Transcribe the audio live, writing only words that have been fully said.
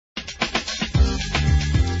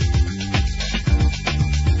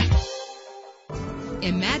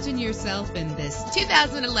Imagine yourself in this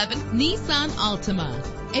 2011 Nissan Altima.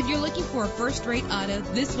 If you're looking for a first-rate auto,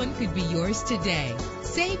 this one could be yours today.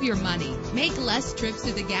 Save your money. Make less trips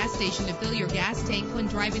to the gas station to fill your gas tank when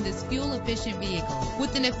driving this fuel-efficient vehicle.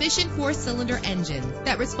 With an efficient 4-cylinder engine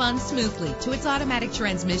that responds smoothly to its automatic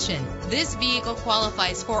transmission, this vehicle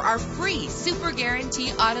qualifies for our free Super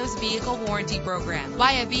Guarantee Autos Vehicle Warranty Program.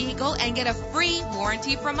 Buy a vehicle and get a free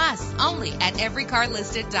warranty from us only at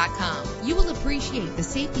everycarlisted.com. You will appreciate the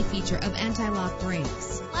safety feature of anti-lock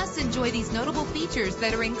brakes. Plus, enjoy these notable features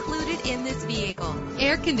that are included in this vehicle: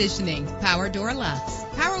 air conditioning, power door locks,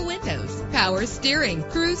 power windows, power steering,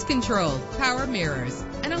 cruise control, power mirrors,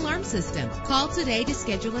 an alarm system. Call today to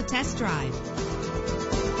schedule a test drive.